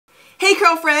Hey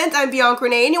girlfriends, I'm Bianca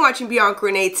Renee and you're watching Bianca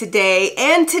Renee Today.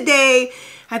 And today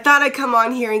I thought I'd come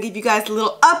on here and give you guys a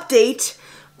little update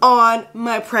on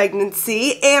my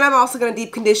pregnancy, and I'm also going to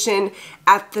deep condition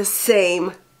at the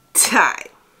same time.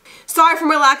 Sorry for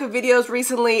my lack of videos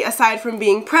recently. Aside from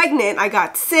being pregnant, I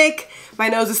got sick. My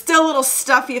nose is still a little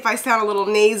stuffy if I sound a little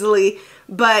nasally,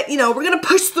 but you know, we're going to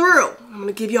push through. I'm going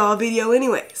to give you all a video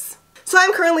anyways. So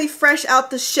I'm currently fresh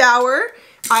out the shower.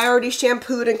 I already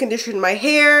shampooed and conditioned my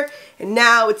hair, and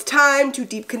now it's time to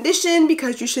deep condition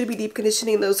because you should be deep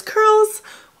conditioning those curls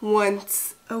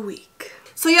once a week.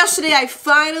 So yesterday I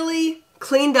finally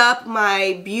cleaned up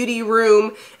my beauty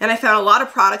room and I found a lot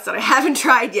of products that I haven't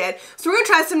tried yet. So we're gonna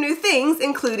try some new things,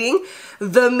 including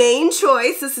the Main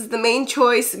Choice. This is the Main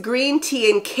Choice Green Tea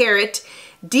and Carrot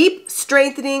Deep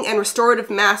Strengthening and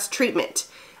Restorative Mask Treatment.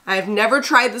 I've never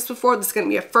tried this before. This is gonna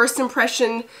be a first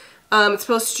impression. It's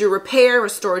supposed to repair,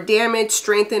 restore damage,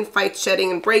 strengthen, fight shedding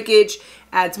and breakage,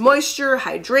 adds moisture,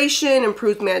 hydration,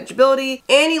 improves manageability,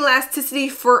 and elasticity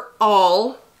for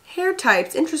all hair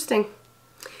types. Interesting.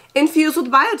 Infused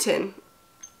with biotin.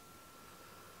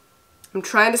 I'm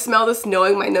trying to smell this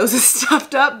knowing my nose is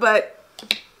stuffed up, but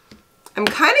I'm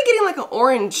kind of getting like an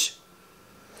orange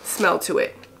smell to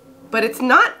it. But it's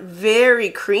not very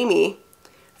creamy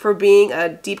for being a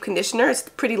deep conditioner. It's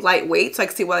pretty lightweight, so I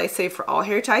can see why they say for all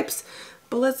hair types.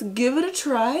 But let's give it a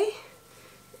try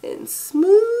and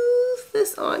smooth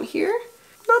this on here.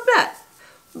 Not bad.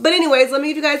 But anyways, let me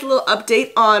give you guys a little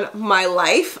update on my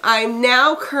life. I'm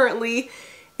now currently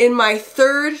in my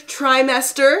 3rd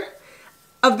trimester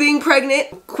of being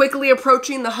pregnant, quickly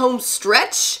approaching the home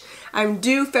stretch. I'm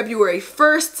due February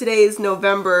 1st. Today is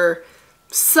November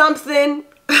something.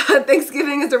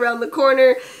 Thanksgiving is around the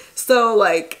corner. So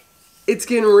like, it's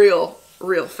getting real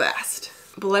fast.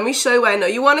 But let me show you what I know.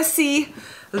 You want to see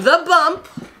the bump.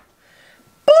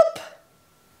 Boop.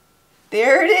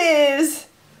 There it is.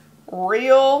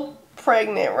 Real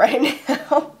pregnant right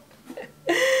now.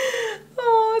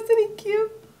 Oh, isn't he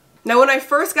cute? Now when I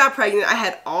first got pregnant, I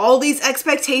had all these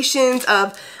expectations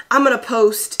of I'm gonna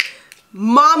post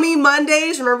Mommy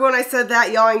Mondays. Remember when I said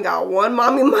that? Y'all ain't got one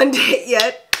Mommy Monday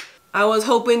yet. I was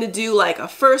hoping to do like a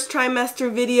first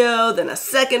trimester video, then a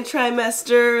second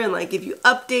trimester, and like give you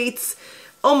updates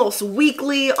almost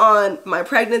weekly on my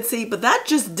pregnancy, but that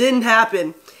just didn't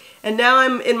happen. And now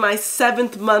I'm in my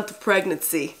 7th month of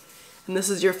pregnancy, and this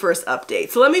is your first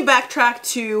update. So let me backtrack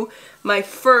to my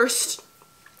first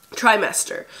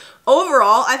trimester.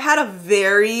 Overall, I've had a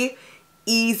very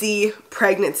easy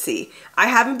pregnancy. I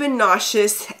haven't been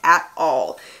nauseous at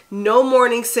all. No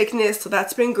morning sickness, so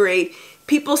that's been great.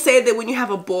 People say that when you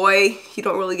have a boy, you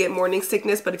don't really get morning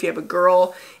sickness, but if you have a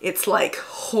girl, it's like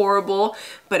horrible.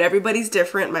 But everybody's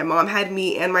different. My mom had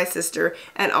me and my sister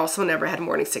and also never had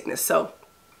morning sickness. So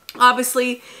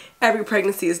obviously, every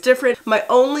pregnancy is different. My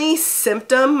only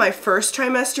symptom my first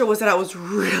trimester was that I was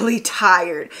really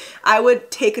tired. I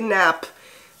would take a nap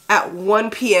at 1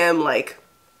 p.m. like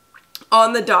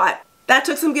on the dot. That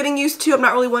took some getting used to. I'm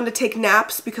not really one to take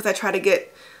naps because I try to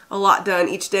get a lot done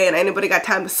each day, and anybody got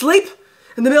time to sleep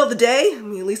in the middle of the day? I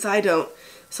mean, at least I don't.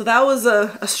 So that was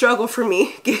a struggle for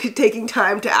me, taking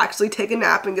time to actually take a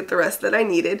nap and get the rest that I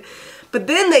needed. But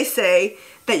then they say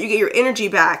that you get your energy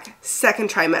back 2nd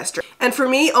trimester. And for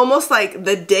me, almost like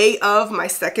the day of my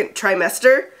 2nd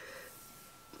trimester,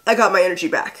 I got my energy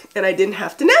back and I didn't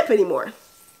have to nap anymore.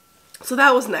 So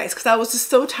that was nice because I was just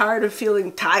so tired of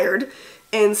feeling tired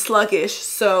and sluggish.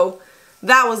 So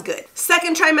that was good.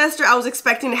 2nd trimester, I was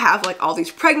expecting to have like all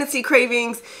these pregnancy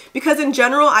cravings because in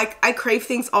general, I crave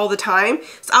things all the time.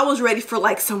 So I was ready for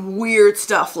like some weird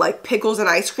stuff like pickles and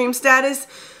ice cream status.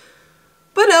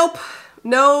 But nope,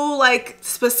 no like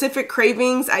specific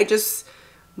cravings. I just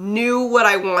knew what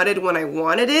I wanted when I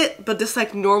wanted it, but just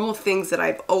like normal things that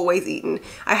I've always eaten.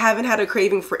 I haven't had a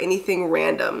craving for anything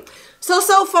random.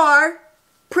 So far,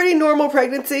 pretty normal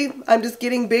pregnancy. I'm just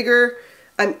getting bigger.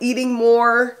 I'm eating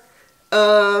more.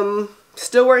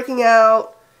 Still working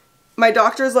out. My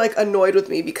doctor's like annoyed with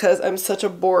me because I'm such a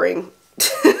boring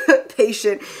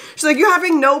patient. She's like, you're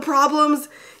having no problems?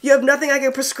 You have nothing I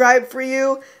can prescribe for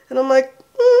you? And I'm like,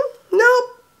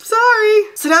 nope, sorry.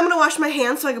 So now I'm gonna wash my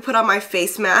hands so I can put on my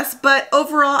face mask. But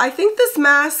overall, I think this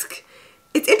mask,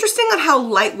 it's interesting on how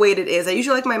lightweight it is. I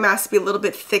usually like my mask to be a little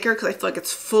bit thicker because I feel like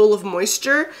it's full of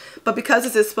moisture. But because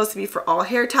this is supposed to be for all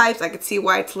hair types, I could see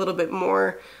why it's a little bit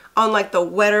more on like the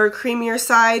wetter, creamier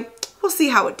side. We'll see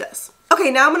how it does.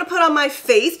 Okay, now I'm gonna put on my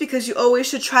face because you always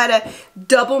should try to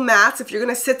double mask. If you're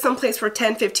gonna sit someplace for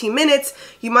 10-15 minutes,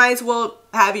 you might as well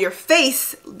have your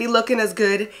face be looking as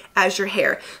good as your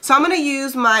hair. So I'm gonna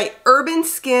use my Urban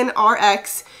Skin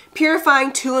RX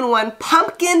Purifying 2-in-1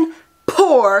 Pumpkin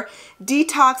Pore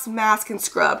Detox Mask and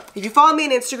Scrub. If you follow me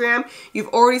on Instagram, you've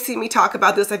already seen me talk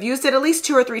about this. I've used it at least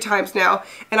 2 or 3 times now,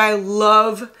 and I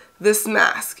love this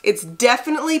mask. It's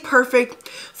definitely perfect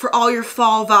for all your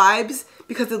fall vibes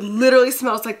because it literally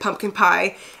smells like pumpkin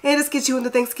pie, and it just gets you in the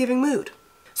Thanksgiving mood.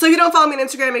 So if you don't follow me on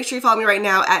Instagram, make sure you follow me right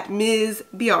now at Ms.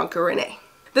 Bianca Renee.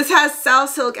 This has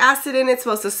salicylic acid in it. It's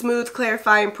supposed to smooth,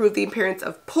 clarify, improve the appearance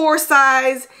of pore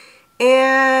size,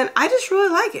 and I just really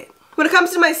like it. When it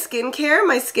comes to my skincare,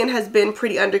 my skin has been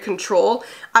pretty under control.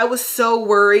 I was so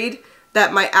worried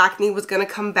that my acne was gonna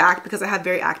come back because I have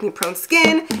very acne prone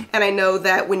skin, and I know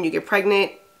that when you get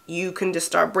pregnant, you can just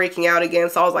start breaking out again.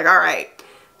 So I was like, all right,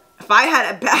 if I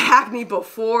had a bad acne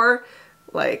before,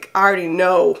 like I already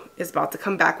know it's about to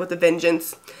come back with a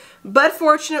vengeance. But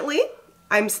fortunately,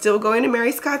 I'm still going to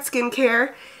Mary Scott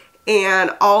Skincare,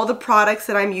 and all the products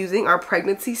that I'm using are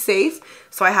pregnancy safe,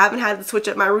 so I haven't had to switch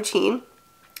up my routine.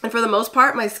 And for the most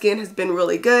part, my skin has been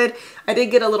really good. I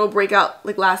did get a little breakout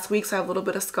like last week, so I have a little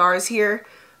bit of scars here,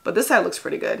 but this side looks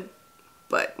pretty good.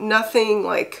 But nothing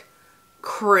like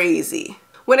crazy.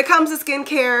 When it comes to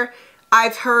skincare,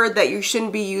 I've heard that you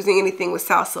shouldn't be using anything with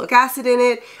salicylic acid in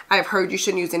it. I've heard you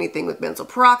shouldn't use anything with benzoyl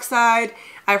peroxide.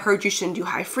 I've heard you shouldn't do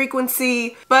high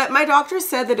frequency. But my doctor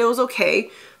said that it was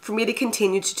okay for me to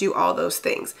continue to do all those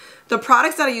things. The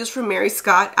products that I use from Mary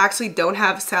Scott actually don't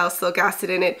have salicylic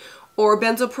acid in it or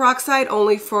benzoyl peroxide,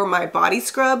 only for my body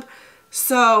scrub.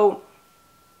 So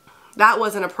that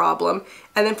wasn't a problem.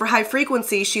 And then for high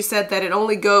frequency, she said that it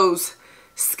only goes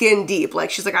skin deep.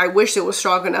 Like, she's like, I wish it was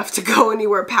strong enough to go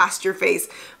anywhere past your face,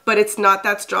 but it's not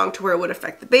that strong to where it would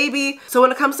affect the baby. So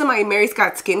when it comes to my Mary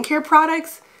Scott skincare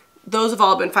products, those have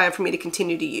all been fine for me to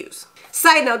continue to use.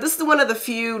 Side note, this is one of the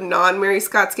few non-Mary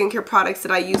Scott skincare products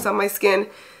that I use on my skin.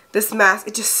 This mask,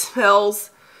 it just smells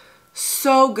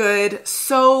so good,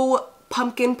 so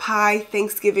pumpkin pie,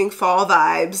 Thanksgiving, fall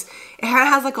vibes. It kind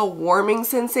of has like a warming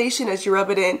sensation as you rub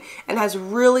it in, and has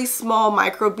really small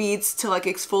micro beads to like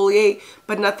exfoliate,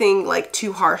 but nothing like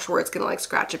too harsh where it's gonna like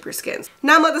scratch up your skin.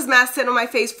 Now I'm gonna let this mask sit on my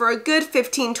face for a good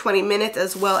 15-20 minutes,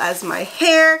 as well as my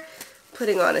hair.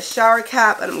 Putting on a shower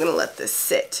cap, and I'm gonna let this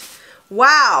sit.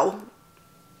 Wow,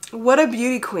 what a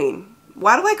beauty queen.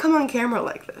 Why do I come on camera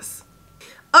like this?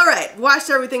 All right, washed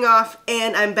everything off,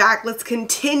 and I'm back. Let's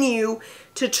continue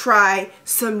to try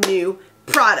some new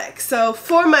products. So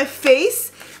for my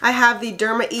face, I have the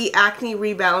DermaE Acne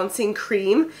Rebalancing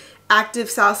Cream, active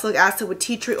salicylic acid with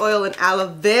tea tree oil and aloe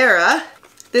vera.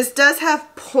 This does have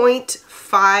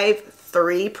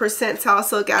 0.53%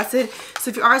 salicylic acid.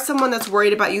 So if you are someone that's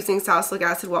worried about using salicylic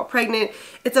acid while pregnant,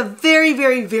 it's a very,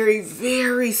 very, very,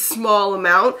 very small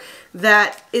amount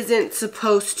that isn't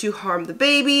supposed to harm the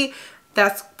baby.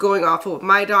 That's going off of what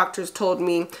my doctors told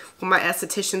me, what my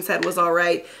esthetician said was all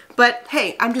right. But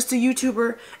hey, I'm just a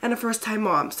YouTuber and a first-time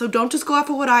mom, so don't just go off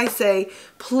of what I say.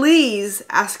 Please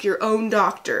ask your own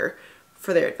doctor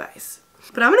for their advice.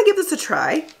 But I'm gonna give this a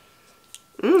try.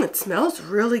 It smells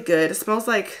really good. It smells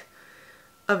like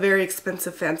a very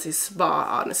expensive fancy spa,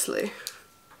 honestly.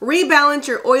 Rebalance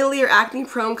your oily or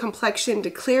acne-prone complexion to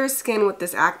clear skin with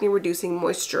this acne-reducing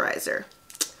moisturizer.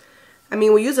 I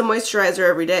mean, we use a moisturizer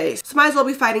every day, so might as well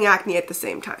be fighting acne at the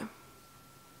same time.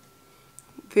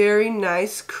 Very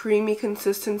nice, creamy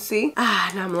consistency. Now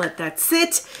I'm gonna let that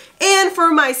sit. And for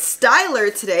my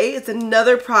styler today, it's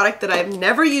another product that I've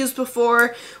never used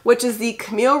before, which is the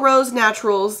Camille Rose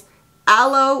Naturals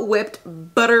Aloe Whipped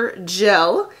Butter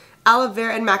Gel, aloe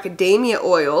vera and macadamia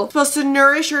oil. It's supposed to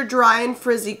nourish your dry and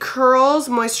frizzy curls,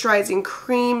 moisturizing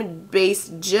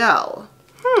cream-based gel.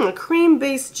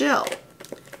 Cream-based gel.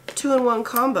 2-in-1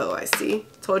 combo, I see.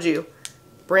 Told you,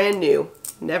 brand new,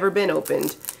 never been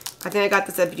opened. I think I got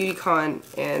this at BeautyCon,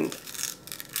 and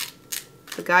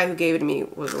the guy who gave it to me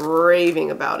was raving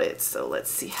about it, so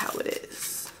let's see how it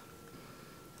is.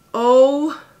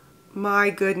 Oh my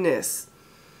goodness.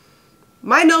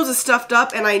 My nose is stuffed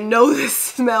up, and I know this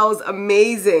smells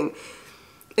amazing.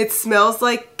 It smells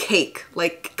like cake,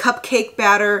 like cupcake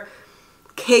batter,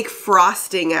 cake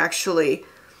frosting actually.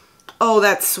 Oh,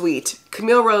 that's sweet.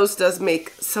 Camille Rose does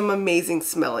make some amazing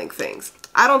smelling things.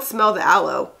 I don't smell the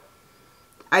aloe.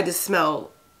 I just smell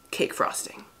cake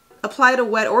frosting. Apply to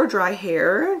wet or dry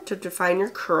hair to define your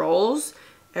curls.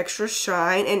 Extra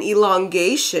shine and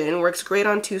elongation. Works great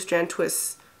on 2-strand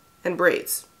twists and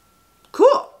braids.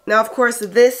 Cool. Now, of course,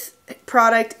 this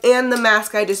product and the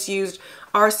mask I just used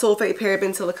are sulfate,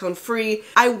 paraben, silicone free.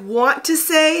 I want to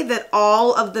say that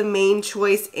all of the Main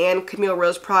Choice and Camille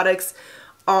Rose products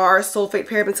are sulfate,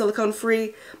 paraben, silicone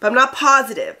free, but I'm not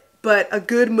positive, but a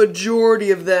good majority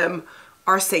of them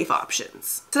are safe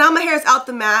options. So now my hair is out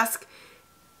the mask.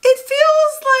 It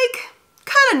feels like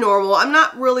kind of normal. I'm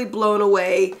not really blown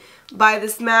away by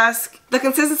this mask. The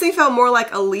consistency felt more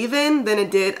like a leave-in than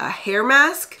it did a hair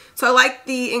mask. So I like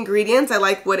the ingredients. I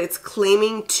like what it's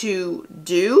claiming to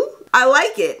do. I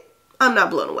like it. I'm not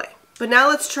blown away. But now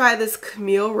let's try this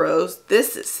Camille Rose.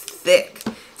 This is thick.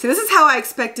 See, this is how I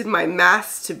expected my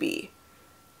mask to be.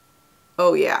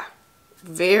 Oh yeah,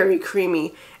 very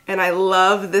creamy. And I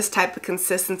love this type of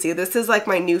consistency. This is like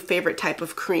my new favorite type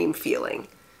of cream feeling.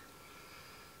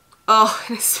 Oh,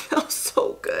 and it smells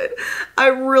so good. I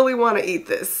really want to eat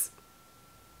this.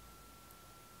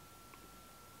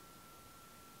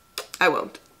 I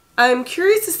won't. I'm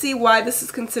curious to see why this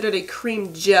is considered a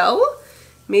cream gel.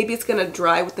 Maybe it's gonna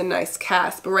dry with a nice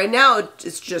cast, but right now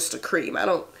it's just a cream. I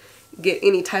don't get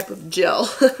any type of gel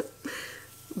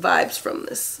vibes from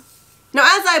this. Now,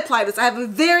 as I apply this, I have a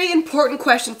very important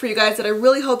question for you guys that I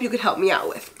really hope you could help me out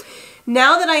with.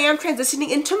 Now that I am transitioning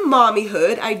into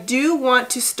mommyhood, I do want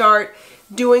to start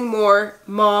doing more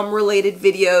mom-related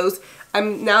videos.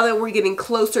 Now that we're getting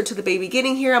closer to the baby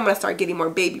getting here, I'm gonna start getting more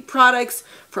baby products,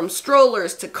 from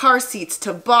strollers to car seats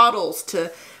to bottles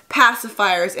to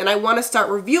pacifiers, and I want to start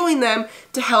reviewing them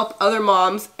to help other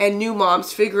moms and new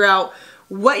moms figure out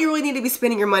what you really need to be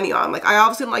spending your money on. Like, I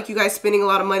obviously don't like you guys spending a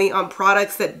lot of money on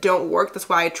products that don't work. That's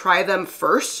why I try them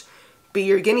first. Be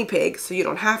your guinea pig so you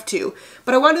don't have to.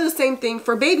 But I want to do the same thing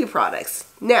for baby products.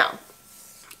 Now,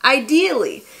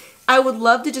 ideally, I would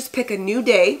love to just pick a new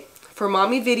day for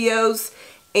mommy videos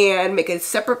and make a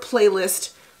separate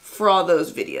playlist for all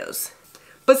those videos.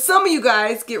 But some of you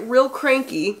guys get real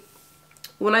cranky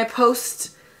when I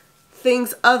post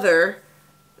things other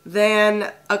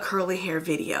than a curly hair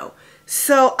video.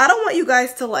 So I don't want you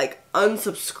guys to like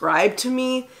unsubscribe to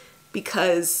me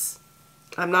because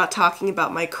I'm not talking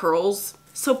about my curls.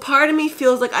 So part of me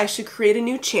feels like I should create a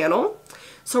new channel.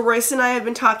 So Royce and I have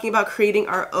been talking about creating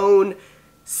our own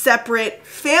separate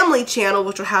family channel,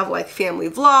 which will have like family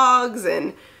vlogs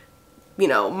and, you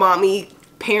know, mommy,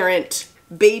 parent,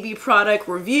 baby product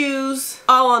reviews,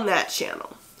 all on that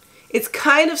channel. It's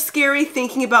kind of scary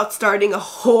thinking about starting a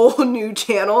whole new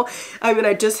channel. I mean,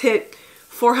 I just hit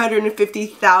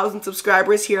 450,000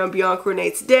 subscribers here on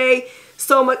BiancaReneeToday.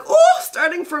 So I'm like, oh,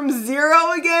 starting from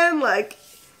zero again? Like,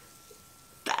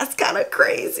 that's kind of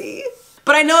crazy.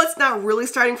 But I know it's not really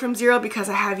starting from zero because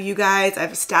I have you guys,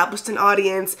 I've established an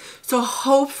audience. So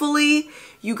hopefully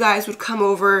you guys would come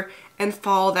over and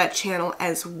follow that channel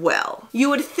as well.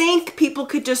 You would think people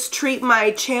could just treat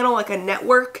my channel like a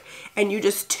network and you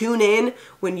just tune in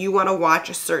when you want to watch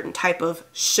a certain type of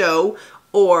show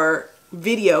or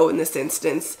video in this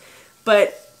instance.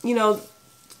 But, you know,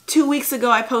 2 weeks ago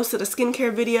I posted a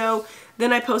skincare video,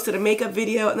 then I posted a makeup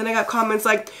video, and then I got comments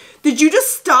like, did you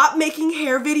just stop making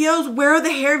hair videos? Where are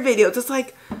the hair videos? It's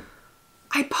like,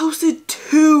 I posted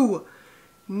 2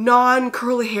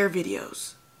 non-curly hair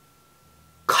videos.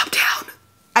 Calm down.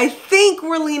 I think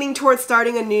we're leaning towards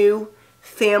starting a new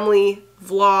family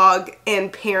vlog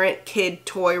and parent kid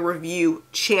toy review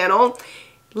channel.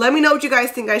 Let me know what you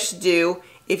guys think I should do.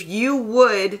 If you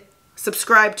would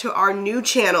subscribe to our new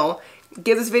channel,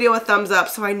 give this video a thumbs up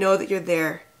so I know that you're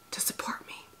there to support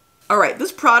me. Alright,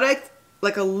 this product,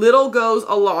 like a little goes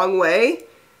a long way.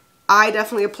 I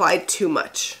definitely applied too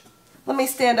much. Let me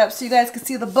stand up so you guys can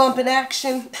see the bump in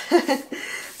action.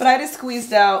 But I just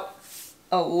squeezed out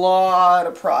a lot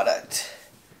of product.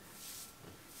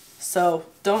 So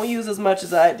don't use as much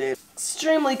as I did.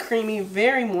 Extremely creamy,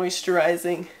 very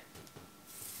moisturizing.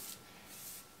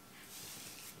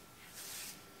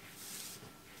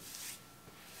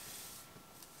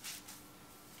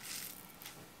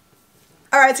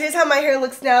 Alright, so here's how my hair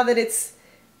looks now that it's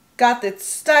got the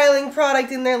styling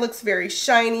product in there. It looks very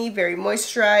shiny, very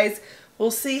moisturized.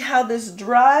 We'll see how this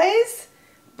dries,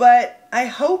 but I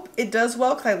hope it does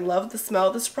well because I love the smell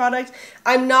of this product.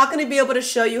 I'm not going to be able to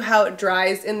show you how it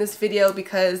dries in this video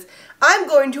because I'm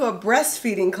going to a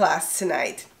breastfeeding class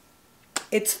tonight.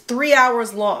 It's 3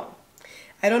 hours long.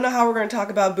 I don't know how we're going to talk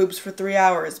about boobs for 3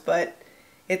 hours, but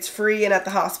it's free and at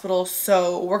the hospital,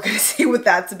 so we're going to see what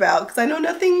that's about because I know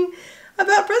nothing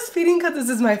about breastfeeding because this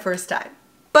is my first time.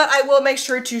 But I will make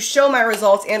sure to show my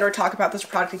results and or talk about this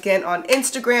product again on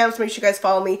Instagram, so make sure you guys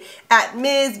follow me at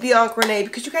Ms. BiancaRenee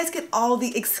because you guys get all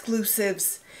the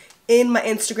exclusives in my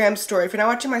Instagram story. If you're not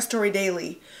watching my story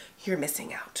daily, you're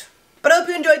missing out. But I hope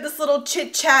you enjoyed this little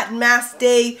chit chat mass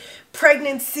day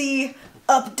pregnancy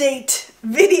update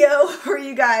video for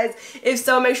you guys. If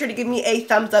so, make sure to give me a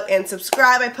thumbs up and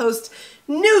subscribe. I post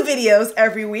new videos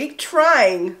every week,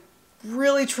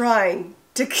 really trying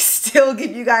to still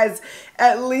give you guys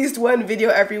at least one video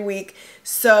every week.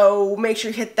 So make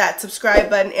sure you hit that subscribe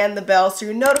button and the bell so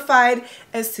you're notified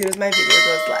as soon as my video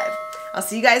goes live. I'll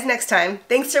see you guys next time.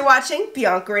 Thanks for watching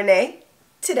Bianca Renee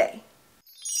Today.